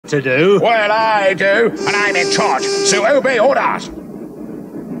to do. Well, I do, and I'm in charge, so obey orders.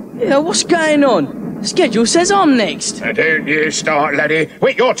 Yeah, what's going on? The schedule says I'm next. Don't you start, laddie.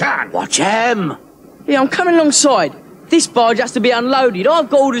 Wait your turn. Watch him. Yeah, I'm coming alongside. This barge has to be unloaded. I've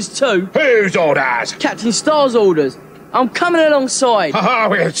got orders too. Whose orders? Captain Starr's orders. I'm coming alongside. Ha,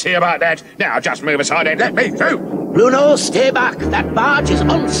 we'll see about that. Now just move aside and let me through. Bruno, stay back. That barge is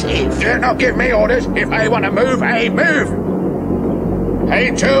unsafe. Do not give me orders. If I want to move, I move.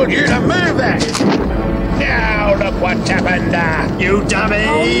 I told you to move that. Now look what's happened. You dummy!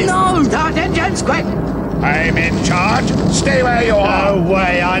 Oh no! Start engines, quick. I'm in charge. Stay where you are. No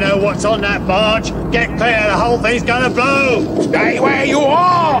way, I know what's on that barge. Get clear, the whole thing's gonna blow. Stay where you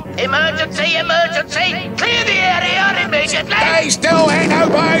are. Emergency, emergency. Clear the area immediately. Stay still and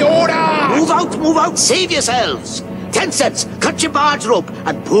obey orders. Move out, save yourselves. 10 cents, cut your barge rope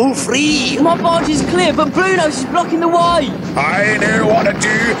and pull free. My barge is clear, but Bruno's is blocking the way. I know what to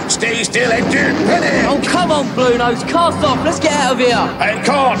do. Stay still and do it. Oh, come on, Bruno's. Cast off. Let's get out of here. I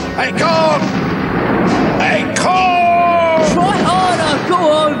can't. Try harder. Go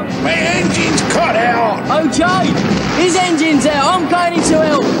on. My engine's cut out. Okay. His engine's out. I'm going in to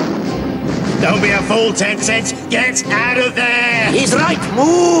help. Don't be a fool, 10 cents. Get out of there. He's right,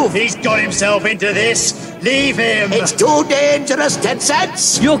 move. He's got himself into this. Leave him. It's too dangerous, 10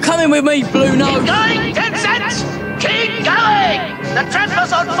 cents. You're coming with me, Bruno. Keep going, 10 cents. Keep going. The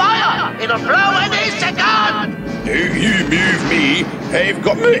tractor's on fire. It'll blow any second. Don't you move me. I've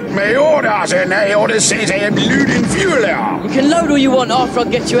got my orders, and my orders says I am loading fuel now. You can load all you want after I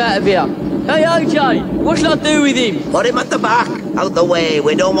get you out of here. Hey, OJ, what shall I do with him? Put him at the back. Out the way.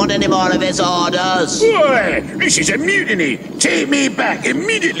 We don't want any more of his orders. Boy, this is a mutiny. Take me back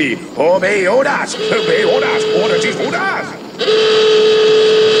immediately. Obey orders. Obey orders. Orders is orders.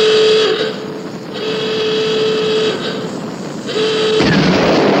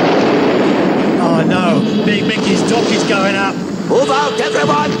 Oh no, Big Mickey's dock is going up. Move out,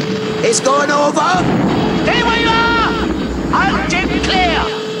 everyone. It's going over. Stay where you are. Engine clear.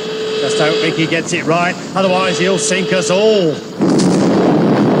 Just hope Mickey gets it right, otherwise he'll sink us all.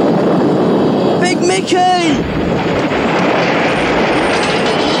 Big Mickey!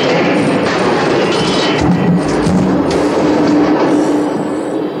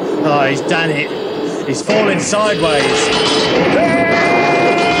 Oh, he's done it. He's falling sideways.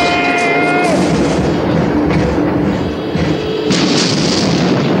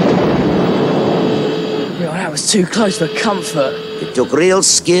 That was too close for comfort. It took real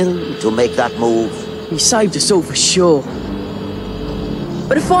skill to make that move. He saved us all for sure.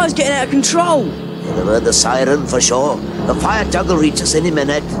 But the fire's getting out of control. You'll have heard the siren for sure. The fire tug will reach us any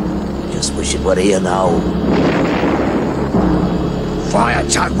minute. Just wish it were here now. Fire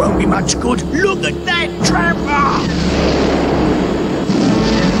tug won't be much good. Look at that tramper.